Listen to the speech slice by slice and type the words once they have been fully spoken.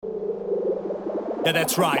Yeah,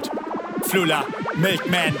 that's right. Flula,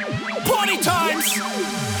 Milkman, party times!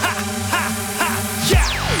 Ha, ha, ha,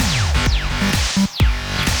 yeah!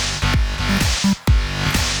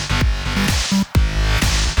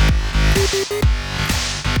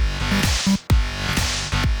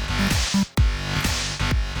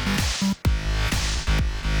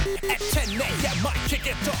 At 10 a.m. I kick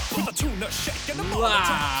it off with a tuna shake and a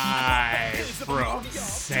Live from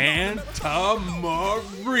Santa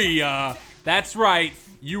Maria. That's right.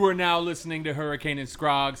 You are now listening to Hurricane and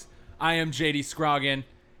Scrogs. I am JD Scroggin.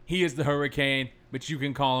 He is the Hurricane, but you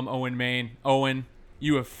can call him Owen Main. Owen,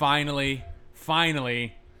 you have finally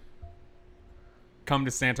come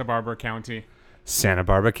to Santa Barbara County. Santa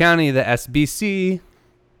Barbara County, the SBC.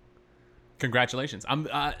 Congratulations.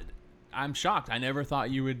 I'm shocked. I never thought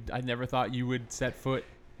you would set foot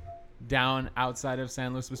down outside of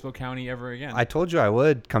San Luis Obispo County ever again. I told you I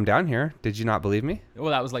would come down here. Did you not believe me? Well,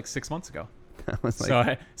 that was like 6 months ago. I was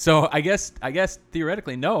like, So I guess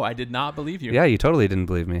theoretically, no, I did not believe you. yeah, you totally didn't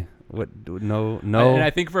believe me. What? No. And I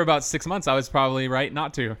think for about 6 months, I was probably right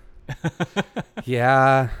not to.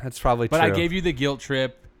 Yeah, that's probably But true. I gave you the guilt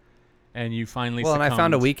trip, and you finally Well, and I succumbed.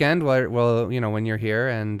 found a weekend where, when you're here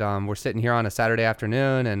and we're sitting here on a Saturday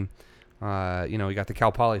afternoon and, we got the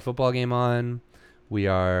Cal Poly football game on. We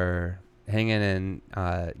are hanging in,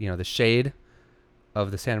 the shade of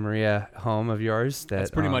the Santa Maria home of yours. That's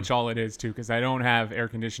pretty much all it is, too, because I don't have air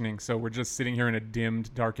conditioning, so we're just sitting here in a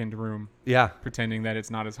dimmed, darkened room, Yeah. pretending that it's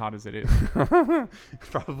not as hot as it is.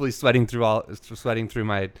 Probably sweating through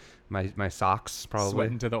my socks, probably.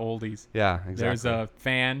 Sweating to the oldies. Yeah, exactly. There's a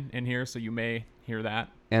fan in here, so you may hear that.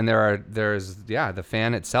 And the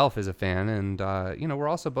fan itself is a fan, and we're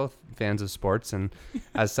also both fans of sports, and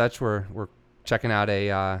as such, we're checking out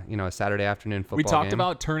a Saturday afternoon football We talked game.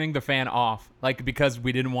 about turning the fan off, because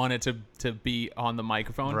we didn't want it to be on the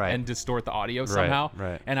microphone Right. and distort the audio somehow.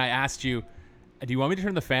 right. And I asked you, do you want me to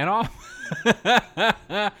turn the fan off?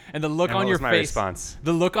 And the look And on what your was my face, response?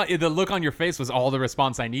 the look on your face was all the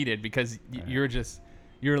response I needed, because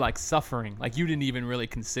you're like suffering, like you didn't even really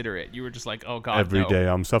consider it. You were just like, oh God, Every no. day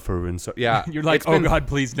I'm suffering. So yeah, You're like, oh God,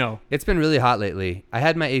 please no. It's been really hot lately. I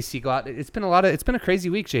had my AC go out. It's been a crazy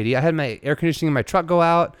week, JD. I had my air conditioning in my truck go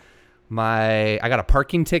out. I got a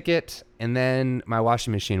parking ticket, and then my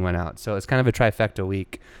washing machine went out. So it's kind of a trifecta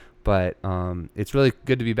week. But it's really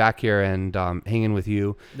good to be back here and hanging with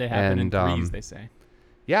you. They happen and, in threes, they say.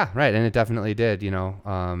 Yeah, right, and it definitely did.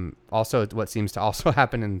 Also, what seems to also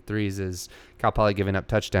happen in threes is Cal Poly giving up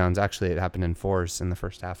touchdowns. Actually, it happened in fours in the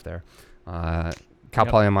first half there. Cal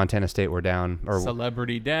Poly and Montana State were down.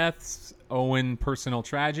 Celebrity deaths, Owen personal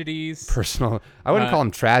tragedies, Personal. I wouldn't call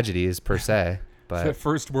them tragedies per se, but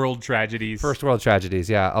first world tragedies. first world tragedies.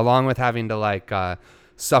 Yeah, along with having to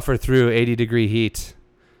suffer through 80-degree heat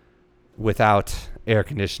without air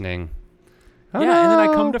conditioning. Yeah, and then I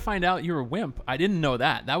come to find out you're a wimp. I didn't know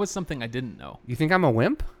that. That was something I didn't know. You think I'm a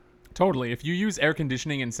wimp? Totally. If you use air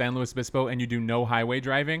conditioning in San Luis Obispo and you do no highway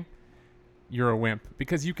driving, you're a wimp,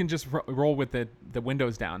 because you can just roll with the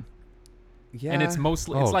windows down. Yeah. And it's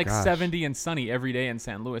mostly Oh, it's like gosh. 70 and sunny every day in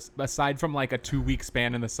San Luis, aside from like a 2-week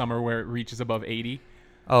span in the summer where it reaches above 80.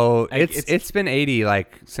 Oh, Like, it's been 80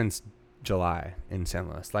 since July in San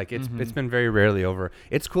Luis. It's been very rarely over.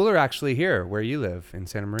 It's cooler actually here where you live in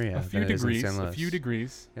Santa Maria. A few than it is in degrees. San A Luis. few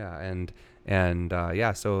degrees. Yeah, and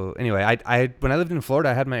yeah. So anyway, I when I lived in Florida,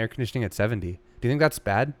 I had my air conditioning at 70. Do you think that's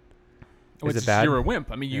bad? Which Is it bad? You're a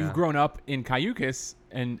wimp. I mean, you've Yeah. grown up in Cayucas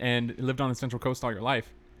and lived on the Central Coast all your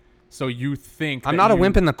life. So you think I'm that not a you-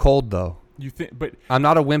 wimp in the cold though. You think, but I'm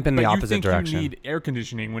not a wimp in the you opposite think direction. you need air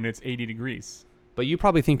conditioning when it's 80 degrees. But you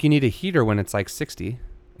probably think you need a heater when it's like 60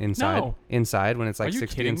 inside. No. Inside when it's like Are you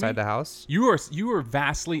 60 kidding inside me? the house. You are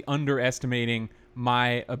vastly underestimating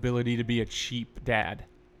my ability to be a cheap dad.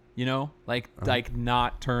 Like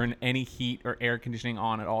not turn any heat or air conditioning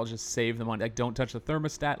on at all. Just save the money. Like, don't touch the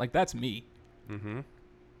thermostat. Like, that's me.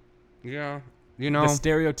 Yeah. The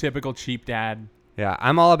stereotypical cheap dad. Yeah,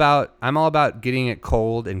 I'm all about getting it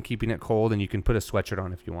cold and keeping it cold, and you can put a sweatshirt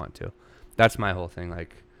on if you want to. That's my whole thing.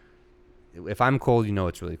 Like, if I'm cold,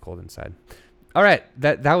 it's really cold inside. All right,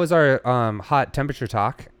 that was our hot temperature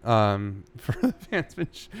talk for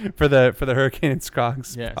the for the Hurricane and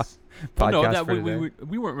Scrogs Yes. podcast. Well, no, that for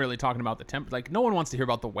we weren't really talking about the temp. Like, no one wants to hear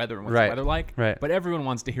about the weather and what's Right, the weather like. right. But everyone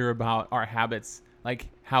wants to hear about our habits, like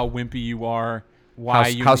how wimpy you are,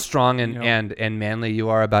 why how strong and manly you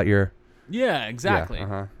are about your Yeah, exactly.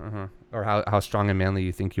 Yeah, or how strong and manly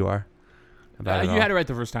you think you are about it You all. had it right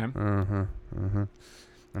the first time.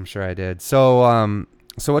 I'm sure I did. So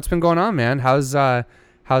what's been going on, man? How's it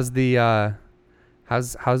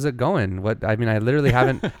going? I literally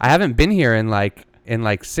haven't I haven't been here in like in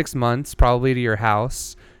like 6 months, probably to your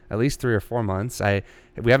house, at least 3 or 4 months.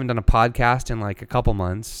 We haven't done a podcast in like a couple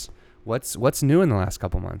months. What's new in the last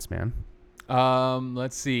couple months, man?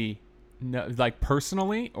 Let's see. No, like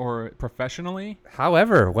personally or professionally?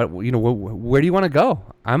 However, where do you want to go?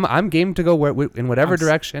 I'm game to go in whatever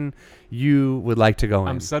direction you would like to go in.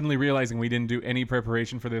 I'm suddenly realizing we didn't do any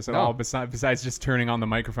preparation for this at all besides just turning on the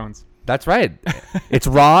microphones. That's right. It's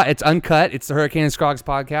raw. It's uncut. It's the Hurricane and Scrogs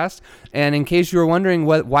podcast. And in case you were wondering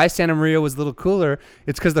why Santa Maria was a little cooler,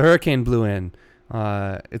 it's because the hurricane blew in.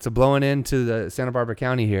 It's a blowing into the Santa Barbara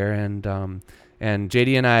County here, and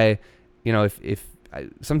JD and I,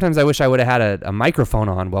 sometimes I wish I would have had a microphone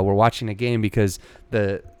on while we're watching a game, because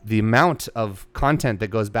the amount of content that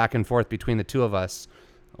goes back and forth between the two of us.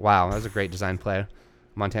 Wow, that was a great design play.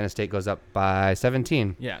 Montana State goes up by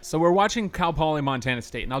 17. Yeah, so we're watching Cal Poly Montana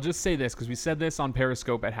State, and I'll just say this because we said this on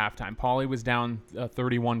Periscope at halftime. Poly was down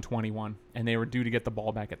 31-21, and they were due to get the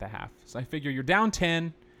ball back at the half. So I figure you're down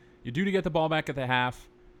 10, you're due to get the ball back at the half.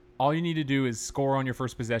 All you need to do is score on your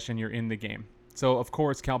first possession. You're in the game. So of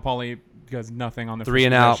course Cal Poly does nothing on the 3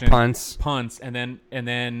 and first out punts, and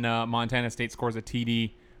then Montana State scores a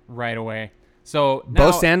TD right away. So Bo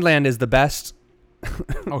now, Sandland is the best.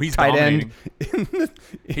 He's tight dominating.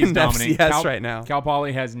 He's dominating FCS right now. Cal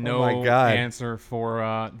Poly has no answer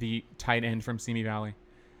for the tight end from Simi Valley.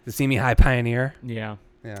 The Simi High Pioneer. Yeah.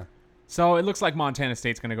 Yeah. So it looks like Montana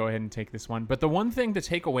State's going to go ahead and take this one. But the one thing to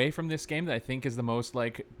take away from this game that I think is the most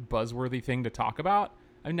like buzzworthy thing to talk about,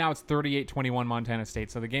 I mean, now it's 38-21 Montana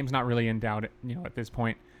State, so the game's not really in doubt, at this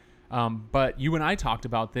point. But you and I talked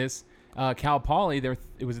about this. Cal Poly,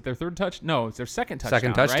 was it their third touch? No, it's their second touchdown.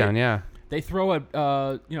 Second touchdown, right? yeah. They throw a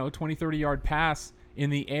 20-30 yard pass in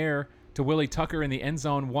the air to Willie Tucker in the end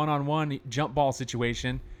zone, one-on-one jump ball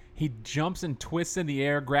situation. He jumps and twists in the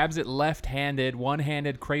air, grabs it left-handed,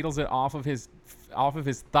 one-handed, cradles it off of his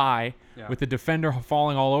thigh with the defender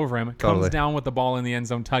falling all over him. Comes down with the ball in the end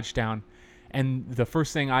zone, touchdown. And the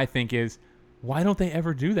first thing I think is, why don't they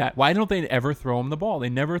ever do that? Why don't they ever throw him the ball? They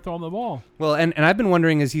never throw him the ball. Well, and I've been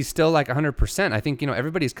wondering, is he still like 100%? I think,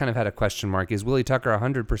 everybody's kind of had a question mark. Is Willie Tucker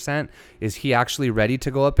 100%? Is he actually ready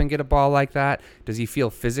to go up and get a ball like that? Does he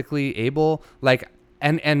feel physically able?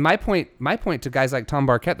 And my point to guys like Tom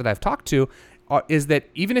Barquette that I've talked to is that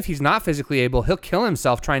even if he's not physically able, he'll kill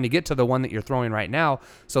himself trying to get to the one that you're throwing right now.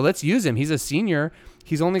 So let's use him. He's a senior.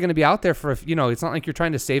 He's only going to be out there for, it's not like you're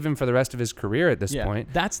trying to save him for the rest of his career at this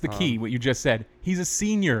point. That's the key, what you just said. He's a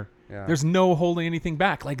senior. Yeah. There's no holding anything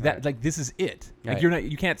back like that. Right. Like this is it. Like Right.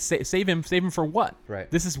 you can't save him. Save him for what? Right.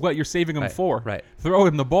 This is what you're saving him for. Right. Throw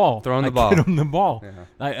him the ball. Throw him the ball. Get him the ball.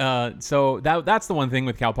 Yeah. So that's the one thing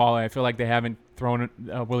with Cal Poly. I feel like they haven't thrown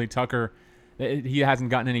Willie Tucker. He hasn't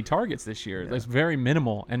gotten any targets this year. It's very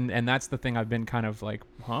minimal, and that's the thing I've been kind of like,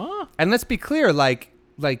 huh? And let's be clear,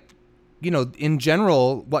 in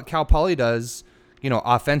general, what Cal Poly does,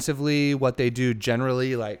 offensively, what they do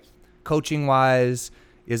generally, like coaching wise,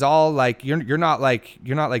 is all like you're not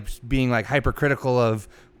being like hypercritical of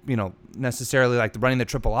necessarily like running the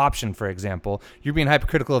triple option, for example. You're being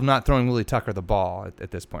hypercritical of not throwing Willie Tucker the ball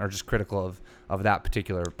at this point, or just critical of that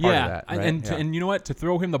particular part of that. Right? And you know what? To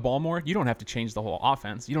throw him the ball more, you don't have to change the whole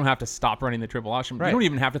offense. You don't have to stop running the triple option. Right. You don't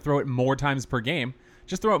even have to throw it more times per game.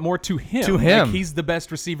 Just throw it more to him. Like he's the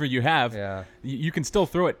best receiver you have. Yeah. You can still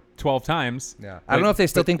throw it 12 times. Yeah. I don't know if they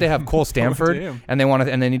still think they have Cole Stanford and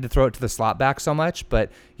they need to throw it to the slot back so much,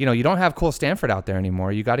 but you don't have Cole Stanford out there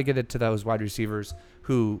anymore. You got to get it to those wide receivers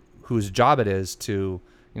whose job it is to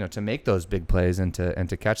to make those big plays and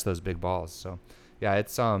to catch those big balls. So yeah,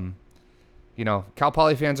 it's Cal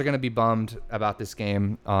Poly fans are going to be bummed about this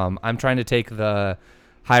game. I'm trying to take the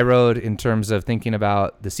high road in terms of thinking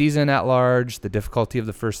about the season at large, the difficulty of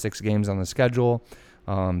the first 6 games on the schedule,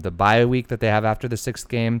 the bye week that they have after the 6th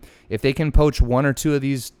game. If they can poach 1 or 2 of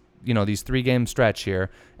these, these 3-game stretch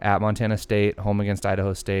here at Montana State, home against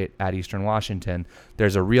Idaho State, at Eastern Washington,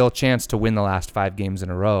 there's a real chance to win the last 5 games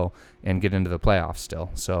in a row and get into the playoffs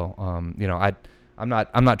still. So, I'm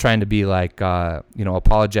not trying to be like,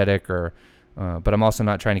 apologetic but I'm also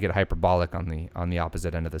not trying to get hyperbolic on the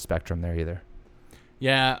opposite end of the spectrum there either.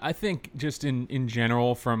 Yeah, I think just in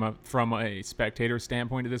general, from a spectator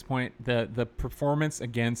standpoint at this point, the performance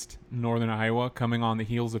against Northern Iowa coming on the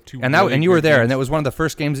heels of 2 and you were there, and that was one of the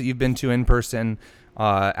first games that you've been to in person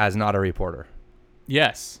as not a reporter.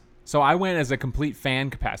 Yes. So I went as a complete fan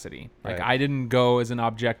capacity. Like Right. I didn't go as an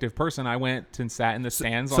objective person. I went and sat in the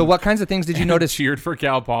stands. So what kinds of things did you notice? Cheered for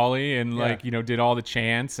Cal Poly and did all the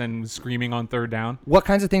chants and screaming on third down. What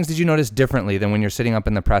kinds of things did you notice differently than when you're sitting up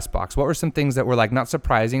in the press box? What were some things that were like not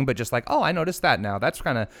surprising, but just like, oh, I noticed that now. That's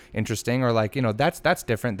kind of interesting, or like that's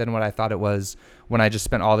different than what I thought it was when I just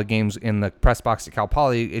spent all the games in the press box at Cal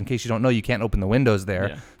Poly. In case you don't know, you can't open the windows there,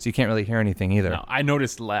 Yeah. so you can't really hear anything either. No, I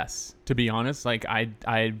noticed less, to be honest. Like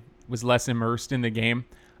I was less immersed in the game.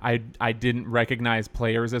 I didn't recognize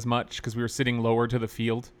players as much because we were sitting lower to the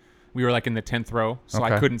field. We were like in the 10th row, so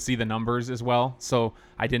I Okay. couldn't see the numbers as well. So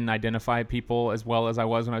I didn't identify people as well as I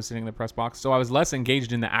was when I was sitting in the press box. So I was less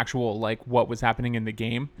engaged in the actual, like, what was happening in the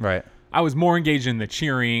game. Right. I was more engaged in the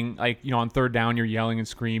cheering, like, you know, on third down, you're yelling and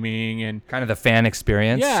screaming and Kind of the fan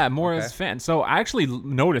experience. yeah, more Okay. as a fan. So I actually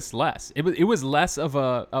noticed less. It was less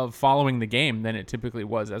of following the game than it typically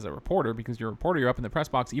was as a reporter, because you're a reporter, you're up in the press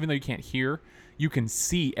box. Even though you can't hear, you can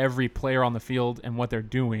see every player on the field and what they're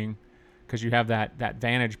doing because you have that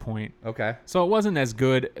vantage point. Okay. So it wasn't as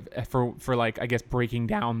good for like, I guess, breaking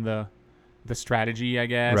down the strategy, I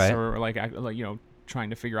guess, Right. or like you know, trying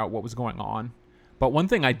to figure out what was going on. But one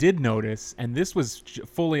thing I did notice, and this was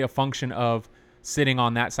fully a function of sitting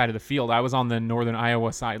on that side of the field. I was on the Northern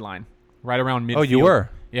Iowa sideline, right around midfield. Oh, you were?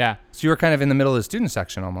 Yeah. So you were kind of in the middle of the student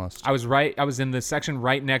section almost. I was in the section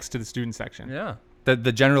right next to the student section. Yeah.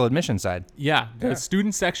 The general admission side. Yeah. The Yeah.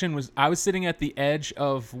 student section I was sitting at the edge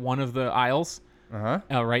of one of the aisles,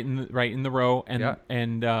 right in the row, and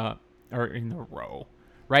Yeah. or in the row.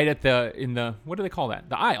 Right at what do they call that?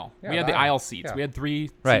 The aisle. Yeah, we had the the aisle. aisle seats. Yeah. We had 3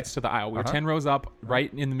 Right. seats to the aisle. We were Uh-huh. 10 rows up, right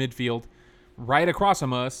in the midfield. Right across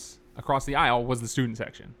from us, across the aisle, was the student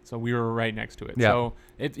section. So we were right next to it. Yeah. So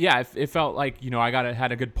it felt like, you know, I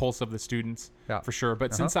had a good pulse of the students for sure.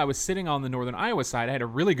 But since I was sitting on the Northern Iowa side, I had a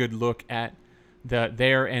really good look at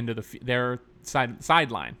their end of their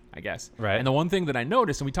sideline, I guess. Right. And the one thing that I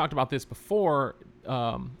noticed, and we talked about this before,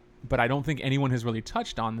 but I don't think anyone has really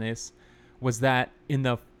touched on this, was that in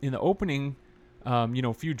the opening, you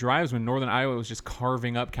know, few drives when Northern Iowa was just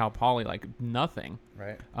carving up Cal Poly like nothing,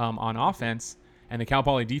 Right. on offense, and the Cal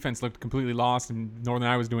Poly defense looked completely lost, and Northern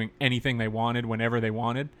Iowa was doing anything they wanted whenever they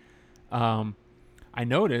wanted. I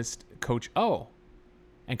noticed Coach O,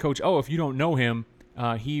 and Coach O, if you don't know him,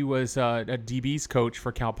 he was a DB's coach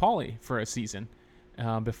for Cal Poly for a season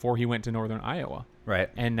before he went to Northern Iowa. Right.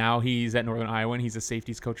 And now he's at Northern Iowa, and he's a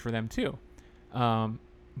safeties coach for them too.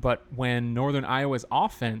 But when Northern Iowa's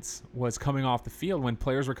offense was coming off the field, when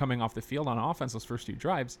players were coming off the field on offense those first 2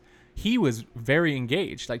 drives, he was very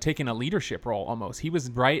engaged, like taking a leadership role almost. He was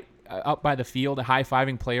right up by the field,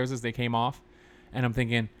 high-fiving players as they came off. And I'm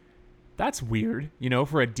thinking, that's weird, you know,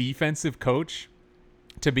 for a defensive coach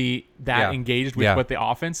to be that engaged with what the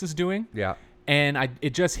offense is doing. Yeah. And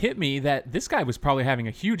it just hit me that this guy was probably having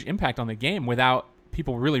a huge impact on the game without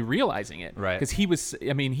people really realizing it. Right. Because he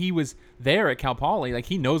was there at Cal Poly. Like,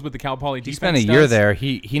 he knows what the Cal Poly defense He spent a year there.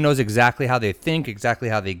 He knows exactly how they think, exactly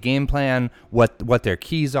how they game plan, what their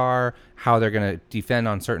keys are, how they're going to defend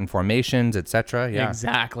on certain formations, etc. Yeah.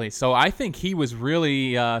 Exactly. So I think he was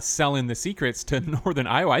really selling the secrets to Northern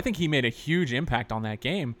Iowa. I think he made a huge impact on that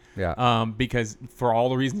game. Yeah. Because for all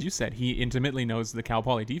the reasons you said, he intimately knows the Cal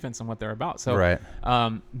Poly defense and what they're about. So Right.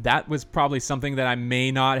 That was probably something that I may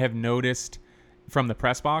not have noticed from the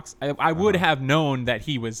press box. I would have known that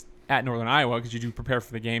he was at Northern Iowa because you do prepare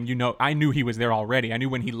for the game. You know, I knew he was there already. I knew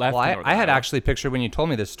when he left. Well, Northern I had Iowa. actually pictured when you told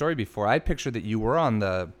me this story before, I pictured that you were on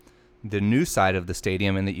the new side of the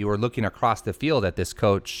stadium and that you were looking across the field at this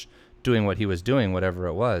coach doing what he was doing, whatever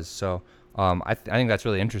it was. So I think that's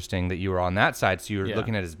really interesting that you were on that side. So you were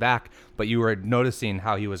looking at his back, but you were noticing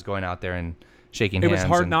how he was going out there and shaking hands It was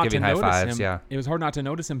hard and not to giving high notice fives. him. Yeah. It was hard not to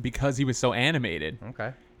notice him because he was so animated.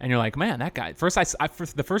 Okay. And you're like, man, that guy. First,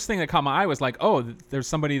 the first thing that caught my eye was like, oh, there's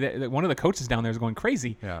somebody that one of the coaches down there is going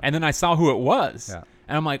crazy. Yeah. And then I saw who it was. Yeah.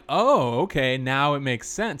 And I'm like, oh, okay, now it makes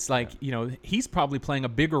sense. Like, you know, he's probably playing a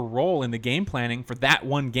bigger role in the game planning for that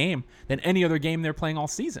one game than any other game they're playing all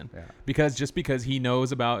season. Yeah. Because he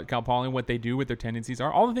knows about Cal Poly and what they do, what their tendencies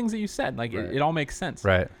are, all the things that you said. Like, Right. it all makes sense.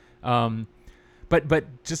 Right.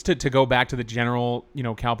 But just to go back to the general, you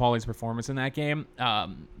know, Cal Poly's performance in that game,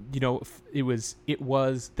 you know,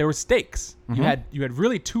 there were stakes. Mm-hmm. You had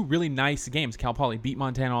really 2 really nice games. Cal Poly beat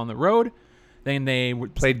Montana on the road. Then they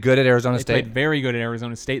Played good at Arizona they State. played very good at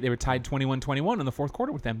Arizona State. They were tied 21-21 in the fourth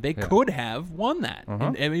quarter with them. They could have won that.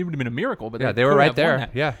 And it would have been a miracle. But Yeah, they were could right have won there. that.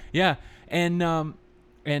 Yeah. Yeah.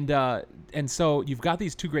 And so you've got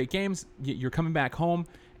these 2 great games. You're coming back home.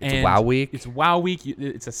 It's Wow Week. It's Wow Week.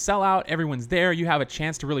 It's a sellout. Everyone's there. You have a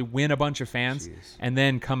chance to really win a bunch of fans, and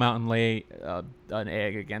then come out and lay an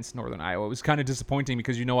egg against Northern Iowa. It was kind of disappointing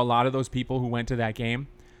because you know a lot of those people who went to that game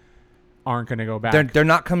aren't going to go back. They're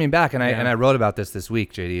not coming back, and Yeah. I wrote about this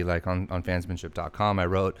week, JD, like on fansmanship.com. I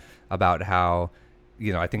wrote about how,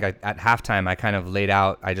 you know, I think at halftime I kind of laid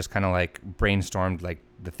out, I just kind of like brainstormed like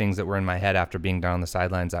the things that were in my head after being down on the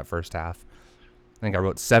sidelines that first half. think I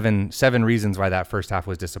wrote seven reasons why that first half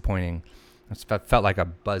was disappointing. It felt like a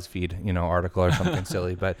BuzzFeed, article or something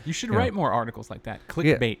silly. But You should know. write more articles like that.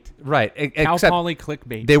 Clickbait. Right. Cal Except Poly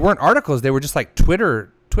clickbait. they weren't articles. They were just like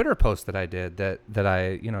Twitter posts that I did that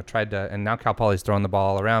I tried to. And now Cal Poly's throwing the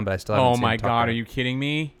ball around, but I still haven't Oh seen my him talk God, about are it. you kidding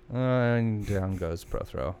me? And down goes pro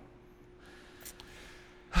throw.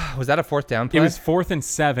 Was that a fourth down play? It was 4th and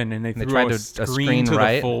 7, and they they threw tried a to- a screen screen to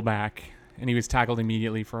right. the fullback, and he was tackled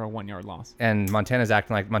immediately for a 1-yard loss. And Montana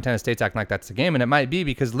State's acting like that's the game, and it might be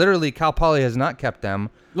because literally Cal Poly has not kept them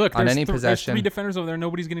Look, on there's any there's possession. 3 defenders over there.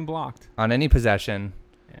 Nobody's getting blocked. On any possession,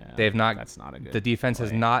 Yeah, they've not. That's not a good. The defense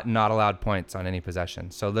has play. not allowed points on any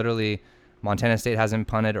possession. So literally, Montana State hasn't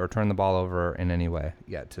punted or turned the ball over in any way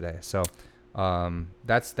yet today. So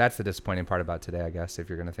that's the disappointing part about today, I guess, if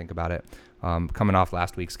you're going to think about it. Coming off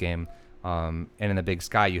last week's game, and in the Big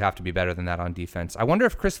Sky, you have to be better than that on defense. I wonder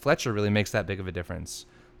if Chris Fletcher really makes that big of a difference.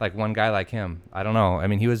 Like one guy like him, I don't know. I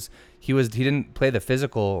mean, he didn't play the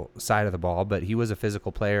physical side of the ball, but he was a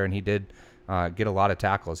physical player, and he did get a lot of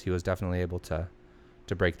tackles. He was definitely able to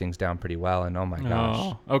break things down pretty well. And oh my gosh.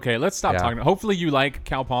 Oh, okay, let's stop Yeah. talking. Hopefully you like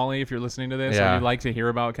Cal Poly if you're listening to this, Yeah. or you like to hear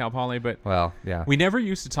about Cal Poly. But Well, yeah. we never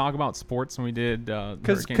used to talk about sports when we did.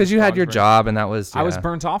 Because you had your job, and that was. I was yeah.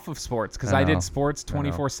 burnt off of sports because I I know. did sports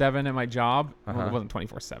 24/7 at my job. Well, Uh-huh. it wasn't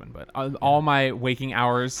 24/7, but all my waking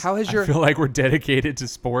hours. How has I your- feel like we're dedicated to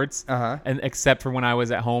sports, Uh-huh. and except for when I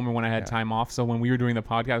was at home or when I had Yeah. time off. So when we were doing the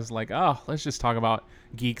podcast, it was like, oh, let's just talk about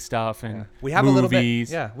geek stuff and We have movies, a little bit.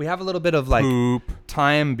 Yeah, we have a little bit of like poop.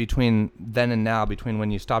 time between then and now, between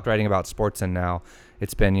when you stopped writing about sports and now.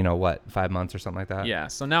 It's been 5 months or something like that. Yeah,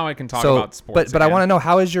 so now I can talk So, about sports. but I again. want to know,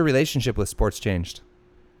 how has your relationship with sports changed,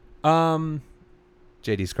 Um,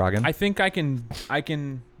 JD Scroggin? I think I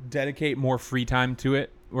can dedicate more free time to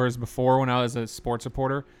it. Whereas before, when I was a sports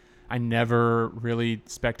reporter, I never really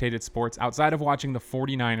spectated sports outside of watching the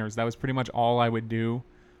 49ers. That was pretty much all I would do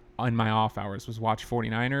in my off hours was watch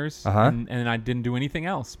 49ers. Uh-huh. And I didn't do anything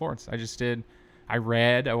else sports. I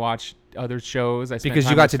read, I watched other shows. I spent because you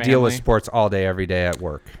time got to deal with family. sports all day, every day at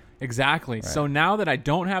work. Exactly. Right. So now that I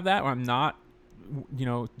don't have that, or I'm not,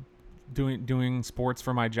 doing sports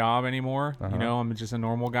for my job anymore. Uh-huh. I'm just a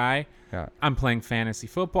normal guy. Yeah. I'm playing fantasy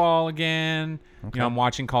football again. Okay. I'm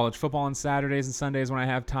watching college football on Saturdays and Sundays when I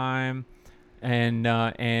have time, and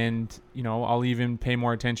I'll even pay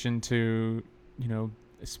more attention to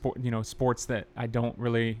sports that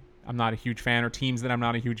I'm not a huge fan, or teams that I'm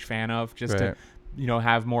not a huge fan of, just Right. to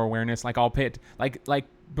have more awareness. Like I'll pay it like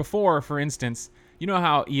before, for instance, you know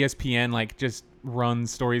how ESPN just runs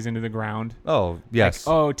stories into the ground. Oh yes.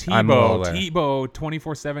 Like, oh, I'm well Tebow, aware.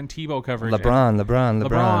 24/7 Tebow coverage. LeBron.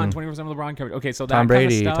 24/7 LeBron coverage. Okay, so that Tom kind of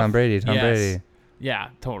Brady. stuff. Tom Brady. Yes. Yeah,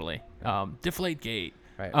 totally. Deflate Gate.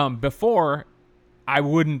 Right. Before, I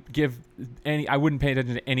wouldn't pay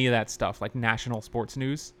attention to any of that stuff, like national sports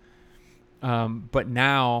news. But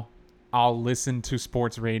now I'll listen to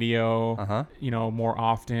sports radio, Uh-huh. more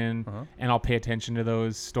often, Uh-huh. and I'll pay attention to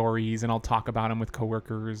those stories, and I'll talk about them with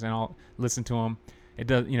coworkers, and I'll listen to them. It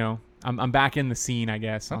does, I'm back in the scene, I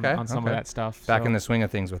guess, on some of that stuff. Back so. in the swing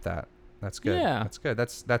of things with that. That's good. Yeah. That's good.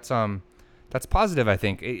 That's positive, I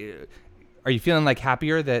think. Are you feeling like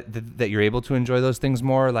happier that you're able to enjoy those things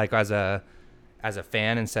more, like as a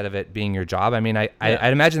fan, instead of it being your job? I mean, I'd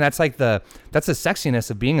imagine that's the sexiness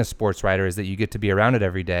of being a sports writer, is that you get to be around it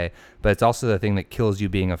every day, but it's also the thing that kills you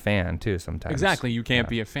being a fan too sometimes. Exactly. You can't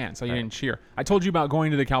be a fan, so you didn't cheer. I told you about going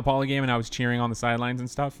to the Cal Poly game and I was cheering on the sidelines and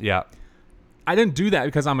stuff. Yeah. I didn't do that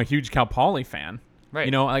because I'm a huge Cal Poly fan. Right.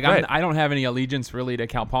 Right. I don't have any allegiance really to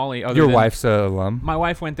Cal Poly. Your wife's a alum. My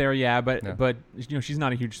wife went there, yeah, but Yeah. she's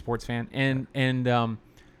not a huge sports fan, and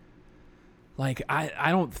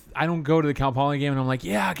I don't go to the Cal Poly game and I'm like,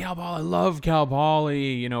 yeah, Cal Poly, I love Cal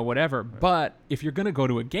Poly, whatever. Right. But if you're gonna go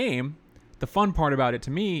to a game, the fun part about it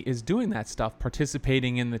to me is doing that stuff,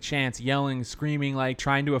 participating in the chants, yelling, screaming,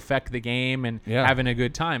 trying to affect the game and having a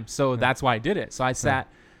good time. So that's why I did it. So I sat,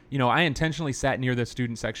 I intentionally sat near the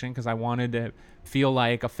student section because I wanted to feel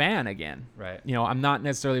like a fan again. Right. I'm not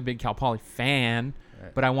necessarily a big Cal Poly fan,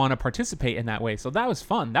 but I want to participate in that way. So that was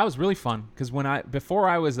fun. That was really fun because before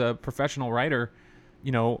I was a professional writer,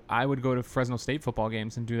 I would go to Fresno State football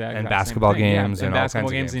games and do that. And exact same basketball thing. games and and all basketball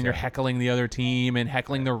kinds of games, games, and you're yeah. heckling the other team and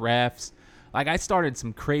heckling the refs. I started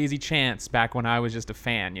some crazy chants back when I was just a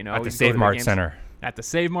fan. At the Save Mart Center. At the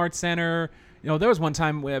Save Mart Center. There was one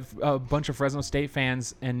time with a bunch of Fresno State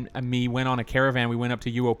fans and me went on a caravan. We went up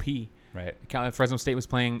to UOP. Right. Fresno State was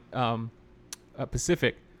playing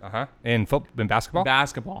Pacific. In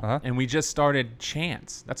basketball. And we just started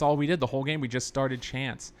chants. That's all we did the whole game. We just started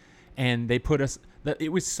chants, and they put us.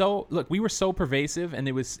 It was so we were so pervasive, and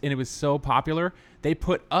it was so popular. They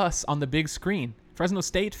put us on the big screen. Fresno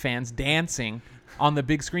State fans dancing on the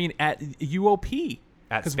big screen at UOP.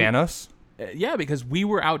 At Spanos? Yeah, because we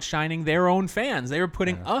were outshining their own fans. They were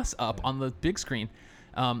putting us up on the big screen.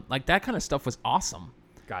 Like that kind of stuff was awesome.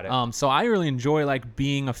 Got it. So I really enjoy like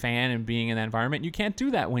being a fan and being in that environment. You can't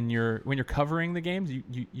do that when you're covering the games.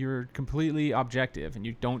 You're completely objective and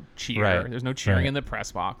you don't cheer. Right. There's no cheering Right. in the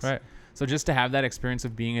press box. Right. So just to have that experience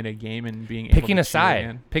of being at a game and being picking able a to cheer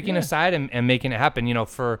side, in. and making it happen. You know,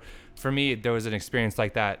 for me, there was an experience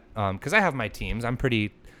like that because I have my teams. I'm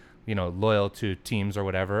pretty, loyal to teams or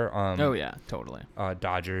whatever. Oh yeah, totally.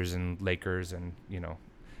 Dodgers and Lakers and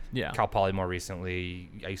Yeah. Cal Poly more recently.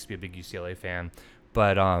 I used to be a big UCLA fan,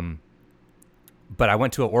 but I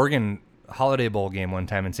went to an Oregon Holiday Bowl game one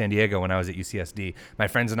time in San Diego when I was at UCSD. My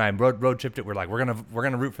friends and I road tripped it. We're like, we're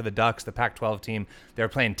gonna root for the Ducks, the Pac-12 team. They're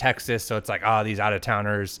playing Texas, so it's like, these out of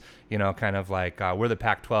towners, kind of like we're the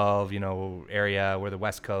Pac-12, area. We're the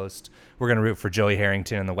West Coast. We're gonna root for Joey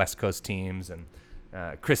Harrington and the West Coast teams, and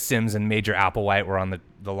Chris Sims and Major Applewhite were on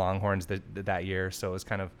the Longhorns that year. So it was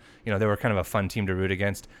kind of, they were kind of a fun team to root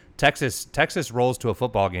against. Texas rolls to a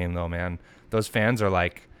football game though, man. Those fans are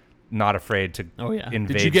like not afraid to invade.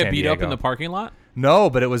 Did you get San beat up Diego. in the parking lot? No,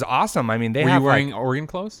 but it was awesome. I mean, Were you wearing Oregon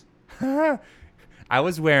clothes? I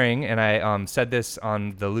was wearing, and I said this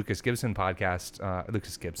on the Lucas Gibson podcast.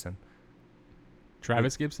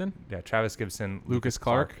 Travis Gibson? Yeah, Travis Gibson. Lucas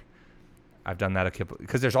Clark? I've done that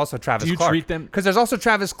because there's also Travis Do you Clark. treat them? Because there's also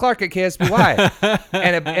Travis Clark at KSBY,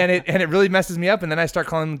 and it really messes me up. And then I start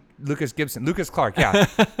calling him Lucas Gibson, Lucas Clark. Yeah.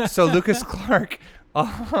 So Lucas Clark.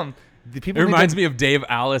 The people It reminds me of Dave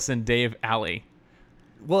Alice and Dave Alley.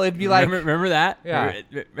 Well, it'd be like remember that? Yeah.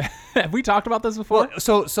 Have we talked about this before?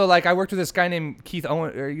 Well, so like I worked with this guy named Keith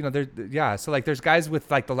Owen, or So like there's guys with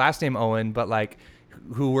like the last name Owen, but like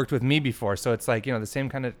who worked with me before. So it's like the same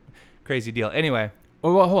kind of crazy deal. Anyway.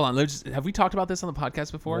 Well, hold on. Have we talked about this on the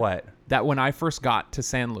podcast before? What? That when I first got to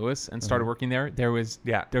San Luis and started working there,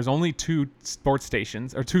 there's only two sports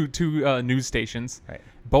stations or two news stations. Right.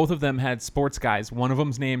 Both of them had sports guys. One of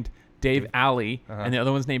them's named Dave Alley, and the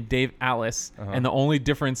other one's named Dave Alice. And the only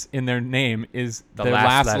difference in their name is the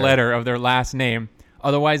last letter of their last name.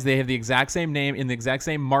 Otherwise, they have the exact same name in the exact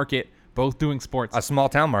same market, both doing sports. A small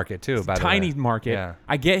town market too, by the way. Tiny market. Yeah.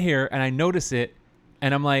 I get here and I notice it.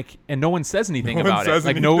 And I'm like, and no one says anything No one about says it.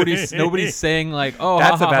 Like anything. nobody's saying like, oh,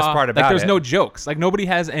 That's the best part about like, there's it. no jokes. Like nobody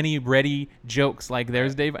has any ready jokes. Like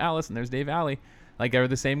there's Dave Alice and there's Dave Alley. Like they're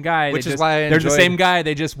the same guy. Which is why I they're the enjoyed- same guy.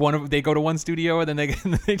 They just they go to one studio and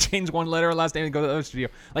then they change one letter or last name and go to the other studio.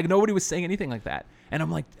 Like nobody was saying anything like that. And I'm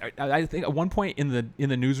like, I think at one point in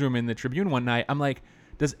the newsroom in the Tribune one night, I'm like,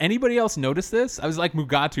 does anybody else notice this? I was like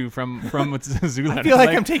Mugatu from Zoolander. I feel like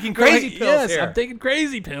I'm taking crazy pills Yes, here. I'm taking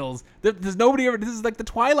crazy pills. There's nobody ever. This is like the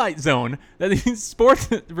Twilight Zone. That these sports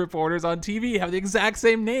reporters on TV have the exact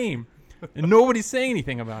same name, and nobody's saying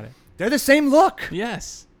anything about it. They're the same look.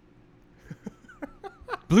 Yes.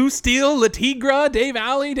 Blue Steel, La Tigra, Dave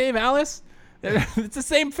Alley, Dave Alice. It's the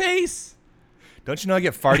same face. Don't you know I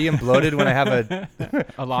get farty and bloated when I have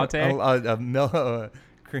A latte. a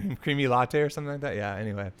creamy latte or something like that? Yeah,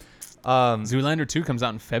 anyway. Zoolander 2 comes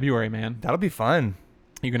out in February, man. That'll be fun.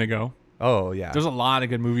 You gonna go? Oh, yeah. There's a lot of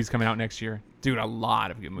good movies coming out next year. Dude, a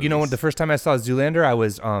lot of good movies. You know, the first time I saw Zoolander, I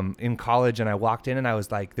was in college, and I walked in, and I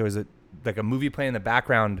was like, there was a movie playing in the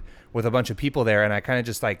background with a bunch of people there, and I kind of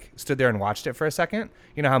just like stood there and watched it for a second.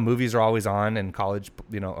 You know how movies are always on in college,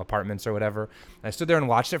 apartments or whatever. And I stood there and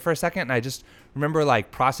watched it for a second, and I just remember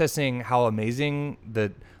like processing how amazing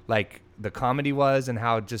the comedy was, and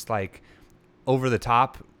how just like over the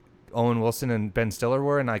top Owen Wilson and Ben Stiller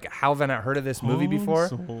were, and like how have I not heard of this movie before?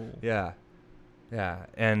 Yeah,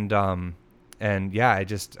 and yeah, I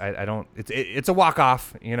don't. It's a walk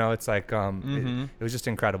off. It's like it was just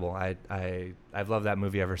incredible. I've loved that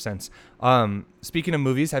movie ever since. Speaking of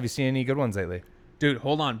movies, have you seen any good ones lately? Dude,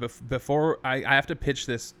 hold on. Before I have to pitch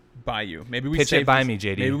this by you. Maybe we pitch save it by this, me,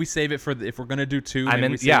 JD. Maybe we save it for if we're gonna do two. Maybe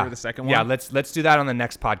we save it for the second one. Yeah, let's do that on the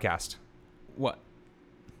next podcast. What?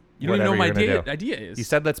 You don't even know Whatever what you're my gonna idea is. You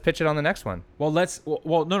said let's pitch it on the next one. Well,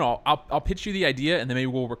 no. I'll pitch you the idea and then maybe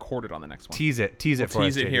we'll record it on the next one. Tease it for us.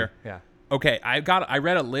 Tease it JD. here. Yeah. Okay, I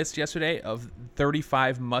read a list yesterday of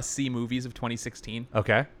 35 must-see movies of 2016.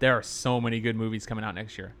 Okay. There are so many good movies coming out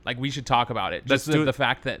next year. Like, we should talk about it. Let's Just do the it.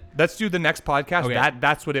 fact that... Let's do the next podcast. Okay.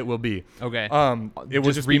 That's what it will be. Okay. It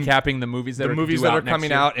will just be recapping the movies that are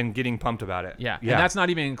coming out and getting pumped about it. Yeah. And that's not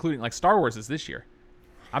even including... Like, Star Wars is this year.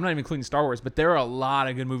 I'm not even including Star Wars, but there are a lot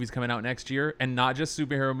of good movies coming out next year, and not just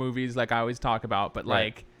superhero movies like I always talk about, but Right.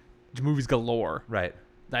 like movies galore. Right.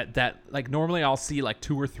 That like normally I'll see like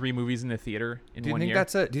 2 or 3 movies in the theater in Do you one think year.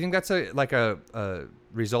 that's a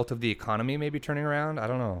result of the economy maybe turning around? I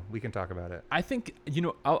don't know. We can talk about it. I think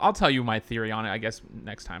I'll tell you my theory on it, I guess,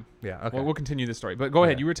 next time. Yeah. Okay. We'll continue the story. But go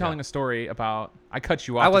ahead. Okay, You were telling yeah. a story about. I cut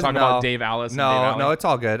you off to talk about Dave Alice. No, and Dave Alley. no, it's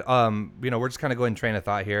all good. We're just kind of going train of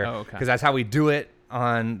thought here. Oh, okay. Because that's how we do it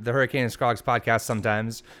on the Hurricane and Scrogs podcast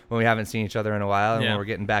sometimes when we haven't seen each other in a while and Yeah. when we're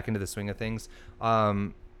getting back into the swing of things.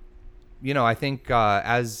 I think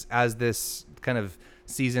as this kind of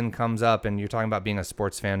season comes up and you're talking about being a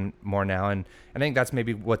sports fan more now, and I think that's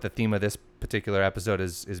maybe what the theme of this particular episode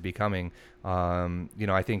is becoming.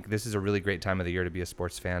 I think this is a really great time of the year to be a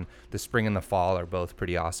sports fan. The spring and the fall are both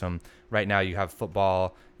pretty awesome. Right now you have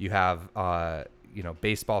football, you have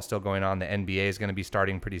baseball still going on. The NBA is going to be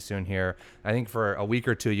starting pretty soon here. I think for a week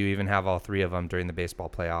or two, you even have all 3 of them during the baseball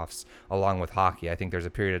playoffs, along with hockey. I think there's a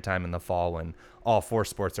period of time in the fall when all 4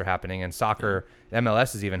 sports are happening, and soccer,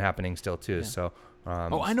 MLS is even happening still too. Yeah. So,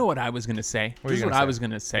 I know what I was going to say. What are This you is what gonna I say? was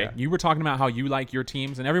going to say. Yeah. You were talking about how you like your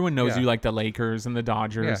teams, and everyone knows Yeah. you like the Lakers and the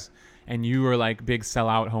Dodgers, and you are like big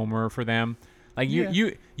sellout homer for them. Like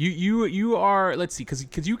you are. Let's see,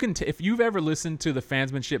 because you can if you've ever listened to the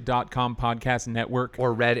Fansmanship.com podcast network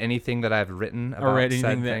or read anything that I've written about or read said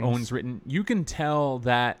anything that things. Owen's written, you can tell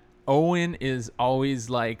that Owen is always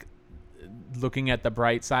like looking at the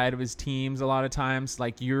bright side of his teams a lot of times.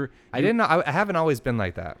 Like I haven't always been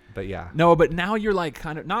like that, but yeah. No, but now you're like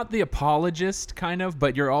kind of not the apologist kind of,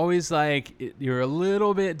 but you're always like you're a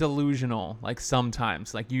little bit delusional. Like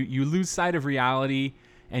sometimes, like you lose sight of reality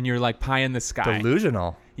and you're like pie in the sky.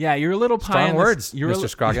 Delusional. Yeah, you're a little pie Strong in words, the, you're Mr.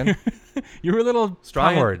 Scroggin. You're a little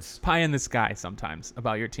Strong pie, words. Pie in the sky sometimes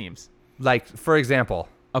about your teams Like, for example.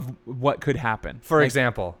 of what could happen. For Like,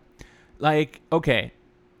 example. like okay,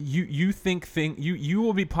 you think you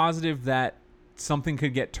will be positive that something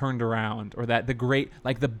could get turned around or that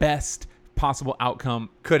the best possible outcome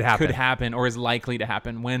Could happen. or is likely to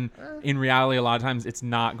happen when in reality a lot of times it's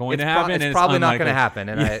not going to happen. It's and probably not unlikely. going to happen.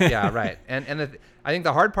 And right. And I think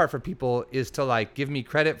the hard part for people is to like give me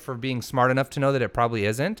credit for being smart enough to know that it probably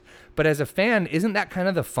isn't. But as a fan, isn't that kind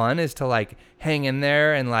of the fun, is to like hang in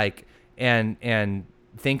there and like and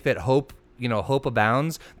think that hope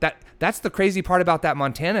abounds. That's the crazy part about that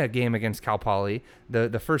Montana game against Cal Poly,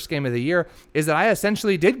 the first game of the year, is that I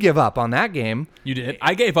essentially did give up on that game. You did.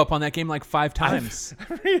 I gave up on that game like 5 times.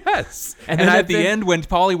 Yes. And then at the end when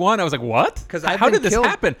Poly won, I was like, what? 'Cause I've How been did this killed-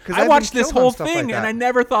 happen? 'cause I I've been watched this killed on whole stuff thing like and that. I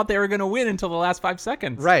never thought they were going to win until the last 5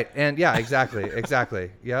 seconds. Right. And yeah,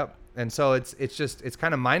 exactly. Yep. And so it's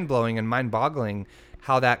kind of mind-blowing and mind-boggling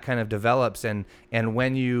how that kind of develops, and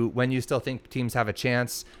when you still think teams have a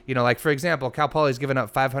chance, like for example, Cal Poly's given up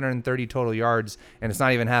 530 total yards and it's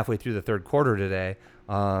not even halfway through the third quarter today.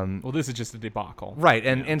 Well, this is just a debacle. Right.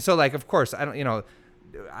 And so like, of course, I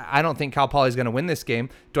don't think Cal Poly's going to win this game.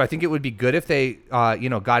 Do I think it would be good if they,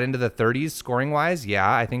 got into the 30s scoring wise?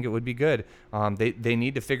 Yeah, I think it would be good. They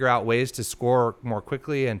need to figure out ways to score more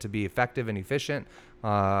quickly and to be effective and efficient.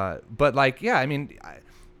 But like, yeah, I mean,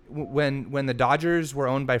 when the Dodgers were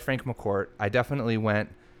owned by Frank McCourt, I definitely went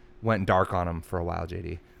dark on them for a while,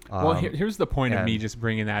 JD. Well, here's the point of me and- just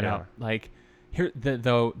bringing that yeah. up. Like, here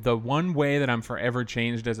the one way that I'm forever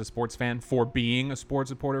changed as a sports fan for being a sports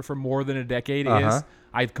supporter for more than a decade is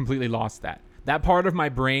I've completely lost that. That part of my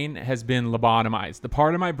brain has been lobotomized. The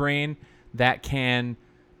part of my brain that can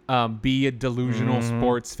be a delusional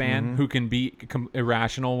sports fan who can be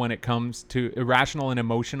irrational when it comes to irrational and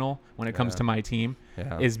emotional when it comes to my team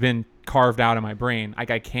has been carved out of my brain. Like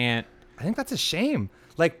I can't. I think that's a shame.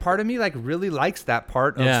 Like part of me like really likes that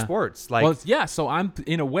part of sports. Like, well, yeah. So I'm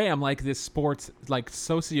in a way I'm like this sports like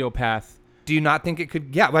sociopath. do you not think it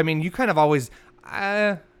could? Yeah, I mean, you kind of always.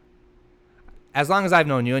 As long as I've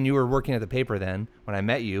known you, and you were working at the paper then when I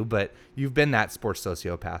met you, but you've been that sports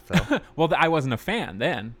sociopath though. Well, I wasn't a fan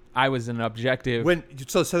then. I was an objective.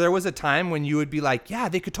 So there was a time when you would be like, yeah,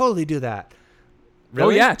 they could totally do that.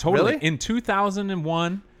 Really? Oh yeah, totally. Really? In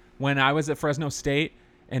 2001, when I was at Fresno State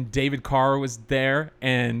and David Carr was there,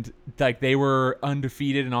 and like they were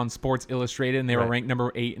undefeated and on Sports Illustrated, and they were Right. ranked number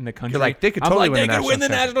 8 in the country. You're like, they could I'm totally like, win they the could win the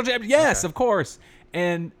national national championship. Yes, of course.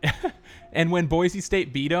 And and when Boise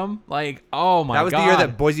State beat them, like, oh my god, That was the year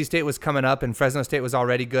that Boise State was coming up and Fresno State was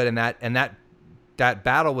already good, and that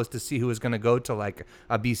battle was to see who was going to go to like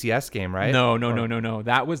a BCS game, right? No.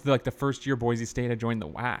 That was like the first year Boise State had joined the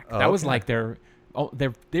WAC. Oh, That was okay. like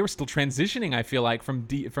they were still transitioning. I feel like from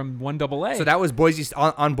 1AA. So that was Boise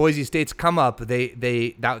on Boise State's come up.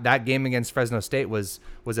 That game against Fresno State was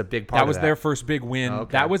a big part. That of was their first big win. Oh,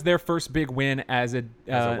 okay. That was their first big win as a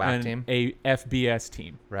WAC team? a FBS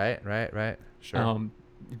team. Right. Sure.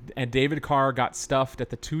 and David Carr got stuffed at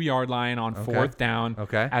the 2-yard line on 4th down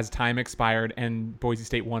Okay. as time expired, and Boise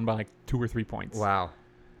State won by like 2 or 3 points. Wow.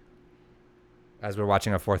 As we're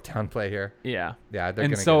watching a 4th down play here. Yeah. Yeah, they're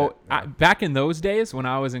And gonna so get it. Yeah. back in those days when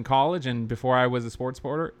I was in college and before I was a sports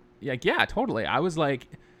reporter, yeah, totally. I was like,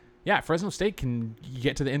 yeah, Fresno State can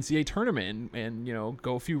get to the NCAA tournament and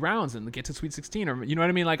go a few rounds and get to Sweet 16, or you know what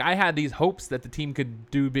I mean? Like I had these hopes that the team could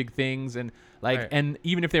do big things and Right. and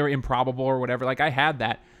even if they were improbable or whatever, like I had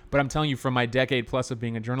that. But I'm telling you, from my decade plus of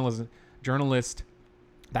being a journalist,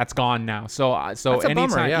 that's gone now. So That's a anytime,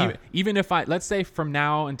 bummer, yeah. even if let's say from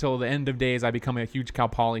now until the end of days, I become a huge Cal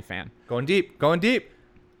Poly fan. Going deep.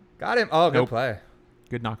 Got him. Oh, good Nope. play.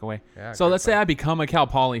 Good knock away. Yeah, so good let's say play. I become a Cal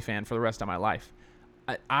Poly fan for the rest of my life.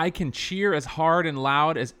 I can cheer as hard and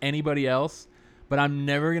loud as anybody else, but I'm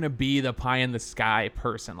never gonna be the pie in the sky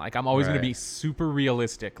person. Like I'm always gonna Right. be super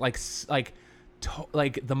realistic,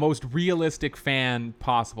 like the most realistic fan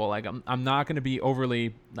possible. Like I'm not gonna be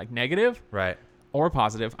overly like negative Right. or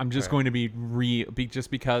positive. I'm just Right. going to be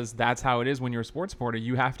just because that's how it is when you're a sports reporter.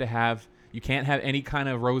 You can't have any kind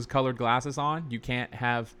of rose-colored glasses on. You can't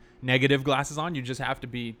have negative glasses on. You just have to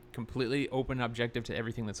be completely open and objective to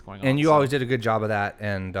everything that's going on. And you So- always did a good job of that.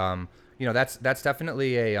 And that's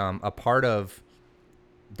definitely a part of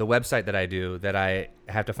the website that I do that I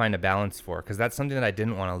have to find a balance for, because that's something that I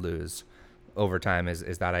didn't want to lose over time is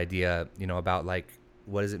that idea, about like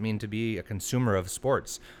what does it mean to be a consumer of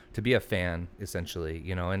sports, to be a fan essentially,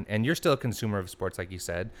 and you're still a consumer of sports, like you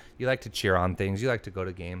said. You like to cheer on things, you like to go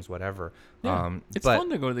to games, whatever. Yeah. It's but- fun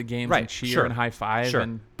to go to the games Right, and cheer sure, and high five Sure.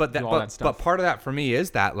 and but do all that stuff. But part of that for me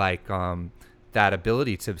is that like that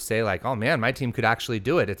ability to say like, oh man, my team could actually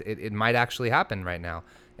do it. It might actually happen right now.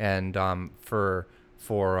 And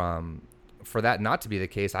for that not to be the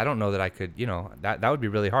case, I don't know that I could. That would be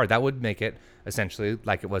really hard. That would make it essentially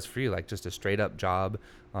like it was for you, like just a straight up job.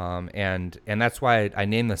 And that's why I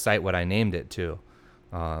named the site what I named it too.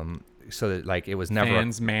 So that like it was never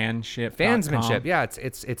fansmanship. Yeah,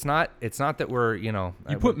 it's not that we're You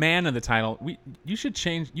put man in the title. You should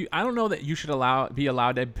change. I don't know that you should be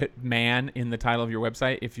allowed to put man in the title of your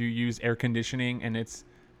website if you use air conditioning and it's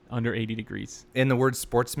under 80 degrees. in the word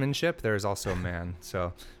sportsmanship. There's also man,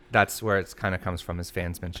 so that's where it kind of comes from, is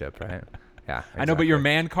fansmanship, right? Yeah, I know, but your exactly.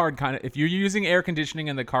 man card kind of, if you're using air conditioning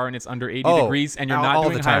in the car and it's under 80 Oh, degrees and you're all not the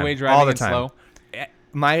doing time. highway All driving the and time. slow,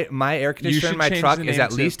 My air conditioner in should my change truck the is name at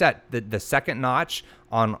to- least at the second notch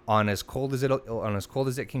on as cold as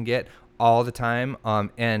it can get all the time.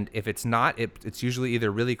 And if it's not, it's usually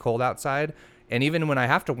either really cold outside, and even when I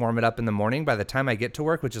have to warm it up in the morning, by the time I get to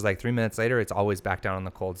work, which is like 3 minutes later, it's always back down on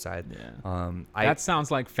the cold side. Yeah. I that sounds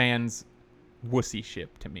like fans wussy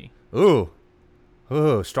ship to me. Ooh,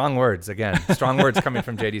 strong words again. Strong words coming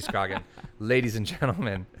from JD Scroggin, ladies and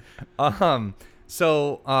gentlemen.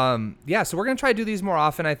 So we're gonna try to do these more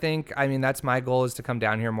often. I think. I mean, that's my goal, is to come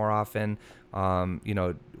down here more often.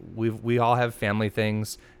 We all have family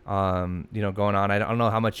things, going on. I don't know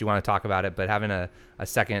how much you want to talk about it, but having a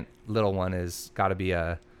second little one is got to be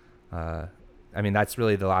I mean, that's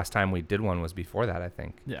really the last time we did one was before that, I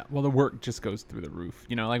think. Yeah. Well, the work just goes through the roof.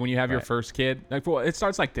 Like when you have your Right. first kid, like it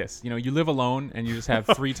starts like this. You live alone and you just have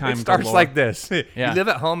free time. It starts galore. like this. Yeah. You live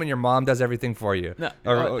at home and your mom does everything for you. No,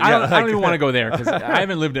 Or- I yeah, don't like- even want to go there because I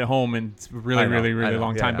haven't lived at home in a really, I know, really, I really know,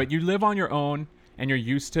 long yeah, time. yeah. But you live on your own and you're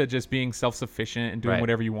used to just being self-sufficient and doing Right.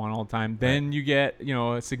 whatever you want all the time. Then you get,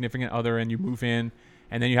 a significant other and you move in,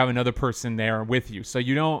 and then you have another person there with you. So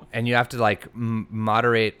you don't And you have to like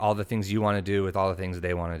moderate all the things you want to do with all the things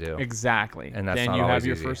they want to do. exactly. And that's then not you have always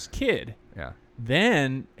your easy. first kid. Yeah.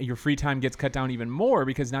 Then your free time gets cut down even more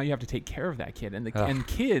because now you have to take care of that kid, and Ugh.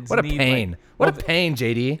 kids. What a need, pain. Like, What a well, pain,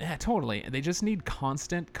 JD. Yeah, totally. They just need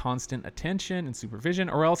constant attention and supervision,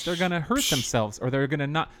 or else they're gonna hurt themselves, or they're gonna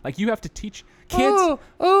not. Like you have to teach kids.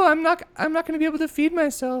 I'm not going to be able to feed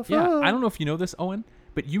myself. Yeah, Oh. I don't know if you know this, Owen,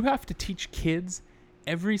 but you have to teach kids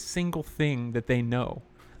every single thing that they know.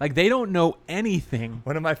 Like they don't know anything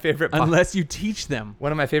One of my favorite unless you teach them.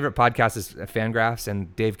 One of my favorite podcasts is Fangraphs,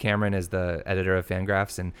 and Dave Cameron is the editor of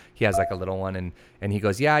Fangraphs, and he has like a little one, and he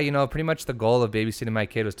goes, yeah, pretty much the goal of babysitting my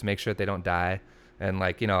kid was to make sure that they don't die. And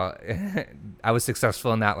like, I was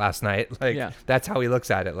successful in that last night. Like, Yeah. that's how he looks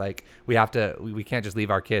at it. Like we can't just leave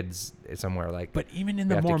our kids somewhere. Like, But even in we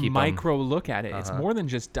the have to more keep 'em. micro look at it, it's Uh-huh. more than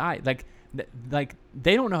just diet. Like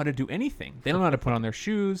they don't know how to do anything. They don't know how to put on their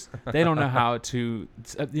shoes. They don't know how to,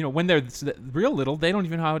 when they're real little, they don't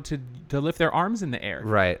even know how to lift their arms in the air.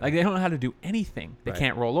 Right. Like they don't know how to do anything. They Right.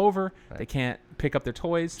 can't roll over. Right. They can't pick up their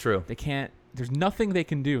toys. True. They can't. There's nothing they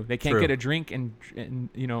can do. They can't True. get a drink and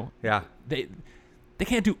yeah. they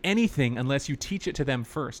can't do anything unless you teach it to them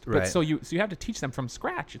first. But Right. so you have to teach them from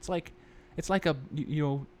scratch. It's like a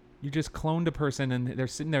you just cloned a person and they're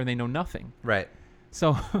sitting there and they know nothing. Right.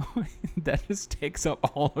 So that just takes up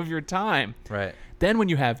all of your time. Right. Then when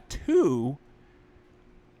you have two,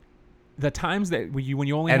 the times that when you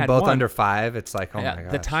only And had both one, under 5, it's like, oh yeah, my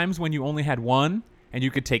gosh. the times when you only had one and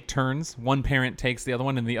you could take turns, one parent takes the other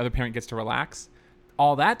one and the other parent gets to relax.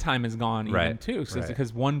 All that time is gone even Right. too. So it's Right.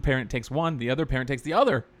 because one parent takes one, the other parent takes the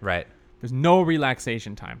other. Right. There's no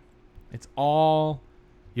relaxation time. It's all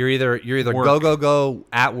You're either Work. go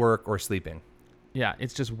at work or sleeping. yeah,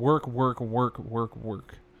 it's just work.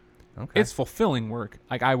 Okay. It's fulfilling work.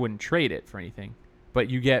 Like I wouldn't trade it for anything. But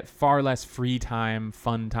you get far less free time,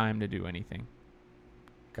 fun time to do anything.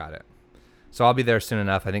 Got it. So I'll be there soon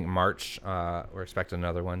enough. I think March. We're expecting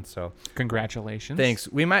another one. So Congratulations. thanks.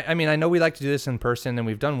 We might. I mean, I know we like to do this in person, and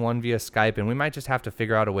we've done one via Skype, and we might just have to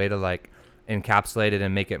figure out a way to like encapsulate it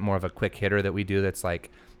and make it more of a quick hitter that we do. That's like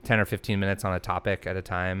 10 or 15 minutes on a topic at a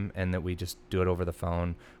time, and that we just do it over the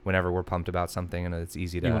phone whenever we're pumped about something, and it's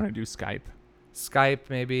easy You want to to do Skype? Skype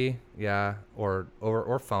maybe, yeah, or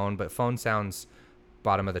phone. But phone sounds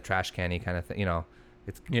bottom of the trash can-y kind of thing. You know,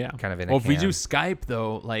 it's Yeah. kind of in a Well, if we can. do Skype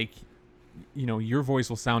though, like, your voice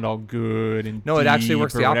will sound all good and No, it actually deep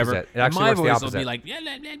works or the whatever. opposite. It And actually my works the voice will opposite. be like blah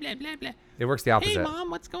blah blah blah blah blah. It works the opposite. Hey mom,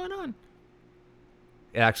 what's going on?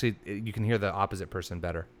 You can hear the opposite person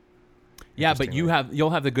better. Yeah, but Interestingly. you'll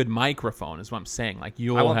have the good microphone, is what I'm saying. Like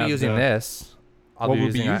you'll I won't have be using the, this. I'll What be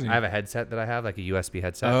would be using. using? I have a headset that I have, like a USB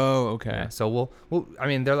headset. Oh, okay. Yeah, so we'll. I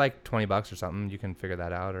mean, they're like $20 or something. You can figure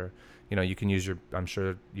that out, or you can use your. I'm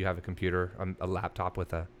sure you have a computer, a laptop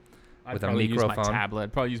with a I'd with a probably use my microphone. tablet.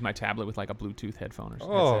 I'd probably use my tablet with like a Bluetooth headphone or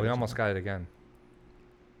something. Oh, headset we or almost something. got it again.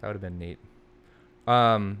 That would have been neat.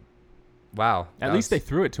 Wow. At least they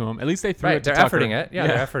threw it to him. At least they threw Right, it to they're Tucker. efforting it. Yeah,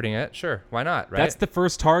 they're efforting it. Sure, why not? Right. That's the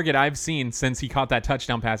first target I've seen since he caught that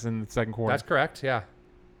touchdown pass in the second quarter. That's correct. Yeah.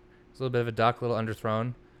 It's a little bit of a duck, a little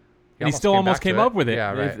underthrown. And he still almost back to came up with it.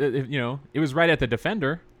 Yeah, right. It was right at the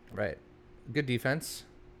defender. Right. Good defense.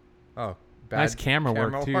 Oh, bad Nice camera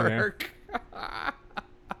work, too, there. work.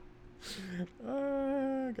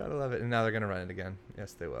 Gotta love it. And now they're gonna run it again.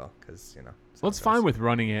 Yes, they will, because Well, it's fine with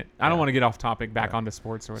running it. I don't Yeah. want to get off topic back Yeah. onto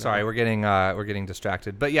sports or whatever. Sorry, we're getting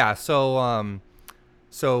distracted. But yeah, so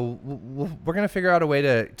we're gonna figure out a way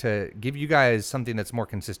to give you guys something that's more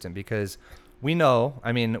consistent, because we know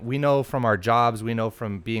from our jobs, we know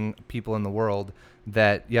from being people in the world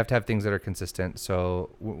that you have to have things that are consistent. So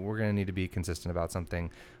we're going to need to be consistent about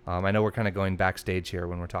something. I know we're kind of going backstage here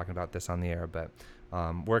when we're talking about this on the air, but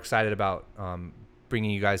we're excited about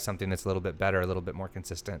bringing you guys something that's a little bit better, a little bit more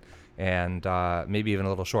consistent, and maybe even a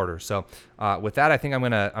little shorter. So with that, I think I'm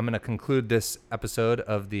gonna conclude this episode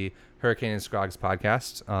of the Hurricane and Scrogs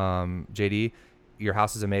podcast. JD, your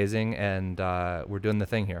house is amazing, and we're doing the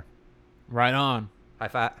thing here. Right on. High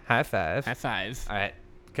five. High five. High five. All right.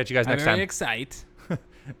 Catch you guys I'm next very time. excited.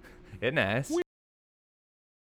 It nice.